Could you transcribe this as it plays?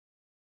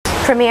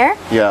Premiere?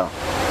 Yeah.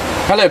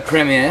 Hello,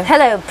 Premiere.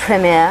 Hello,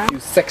 Premiere. You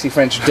sexy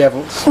French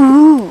devils.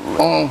 Ooh.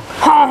 Oh.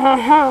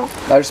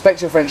 I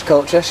respect your French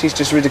culture. She's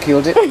just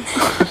ridiculed it.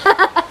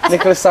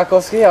 Nicholas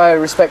Sarkowski, I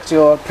respect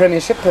your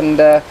premiership, and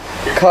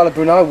Carla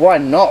Bruni, why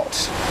not?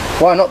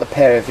 Why not the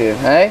pair of you,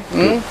 eh?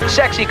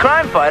 Sexy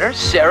crime fighter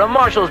Sarah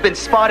Marshall's been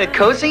spotted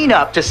cozying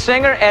up to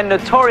singer and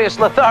notorious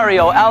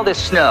Lothario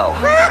Aldous Snow.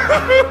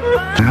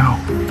 No.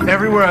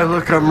 Everywhere I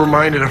look, I'm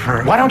reminded of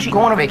her. Why don't you go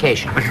on a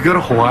vacation? I could go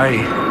to Hawaii.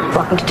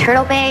 Welcome to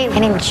Turtle Bay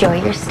and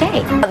enjoy your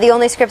stay. The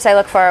only scripts I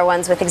look for are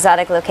ones with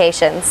exotic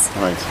locations.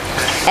 Right.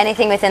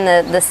 Anything within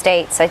the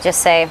States, I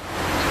just say,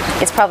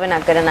 it's probably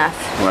not good enough.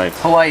 Right.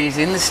 Hawaii's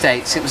in the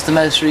States. It was the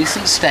most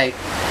recent state.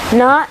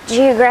 Not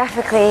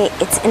geographically,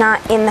 it's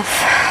not in the...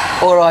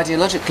 Or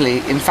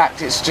ideologically. In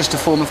fact, it's just a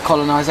form of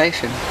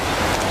colonization.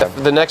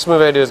 The next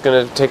movie I do is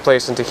going to take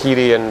place in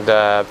Tahiti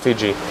and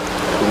Fiji.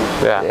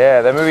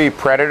 Yeah, that movie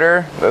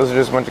Predator, those are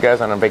just a bunch of guys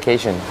on a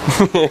vacation.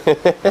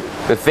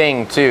 The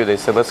Thing, too, they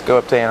said, let's go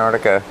up to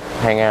Antarctica,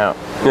 hang out.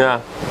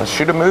 Yeah. Let's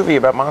shoot a movie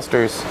about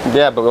monsters.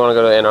 Yeah, but we want to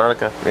go to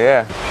Antarctica.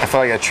 Yeah. I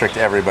felt like I tricked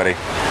everybody.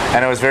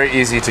 And it was very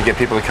easy to get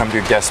people to come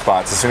do guest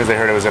spots. As soon as they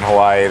heard it was in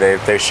Hawaii,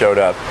 they showed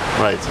up.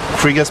 Right.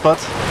 Free guest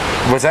spots?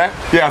 What's that?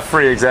 Yeah,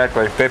 free,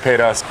 exactly. They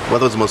paid us.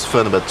 What was the most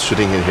fun about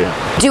shooting in here?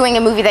 Doing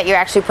a movie that you're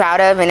actually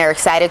proud of and are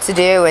excited to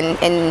do,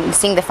 and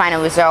seeing the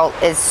final result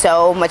is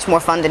so much more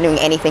fun than doing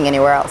anything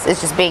anywhere else.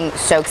 It's just being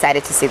so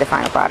excited to see the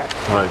final product.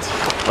 Right.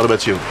 What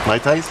about you? Mai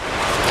Tais?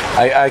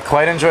 I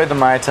quite enjoyed the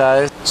Mai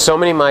Tais. So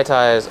many Mai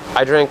Tais.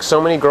 I drank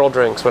so many girl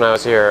drinks when I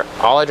was here.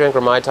 All I drank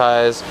were Mai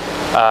Tais,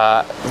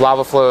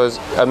 lava flows.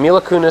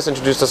 Mila Kunis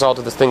introduced us all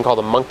to this thing called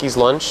a monkey's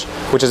lunch,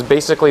 which is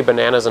basically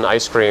bananas and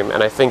ice cream,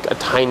 and I think a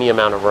tiny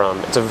amount of rum.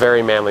 It's a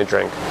very manly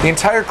drink. The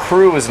entire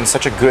crew was in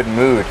such a good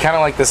mood, kind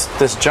of like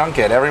this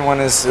junket. Everyone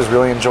is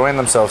really enjoying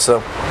themselves,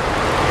 so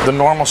the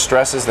normal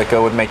stresses that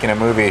go with making a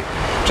movie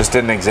just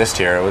didn't exist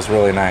here. It was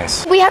really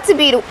nice. We had to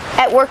be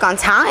at work on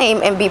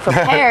time and be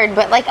prepared,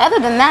 but like other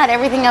than that,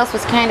 everything else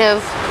was kind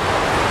of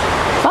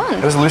fun.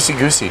 It was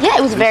loosey-goosey. Yeah,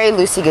 it was very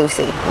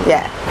loosey-goosey.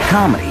 Yeah.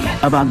 Comedy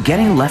about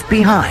getting left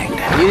behind.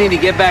 You need to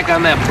get back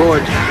on that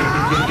board.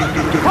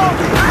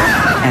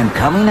 And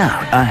coming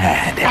out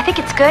ahead. I think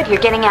it's good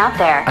you're getting out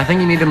there. I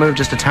think you need to move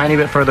just a tiny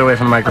bit further away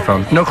from the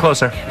microphone. No,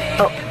 closer.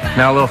 Oh.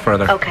 Now a little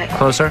further. Okay.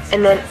 Closer.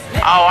 And then...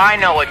 Oh, I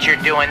know what you're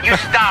doing. You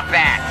stop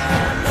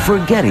that.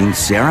 Forgetting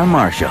Sarah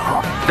Marshall.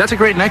 That's a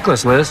great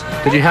necklace, Liz.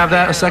 Did you have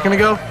that a second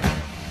ago?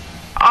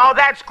 Oh,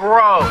 that's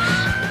gross.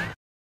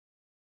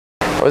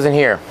 I wasn't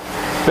here.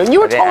 You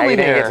were totally I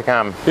didn't here. get to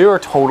come. You were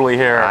totally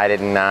here. I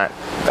did not.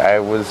 I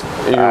was.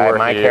 You were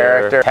my here.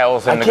 character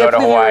tells him to go to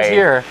I Hawaii. can't believe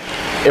you was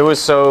here. It was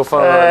so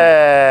fun.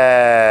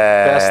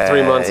 Best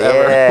 3 months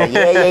ever.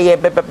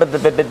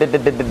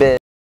 Yeah.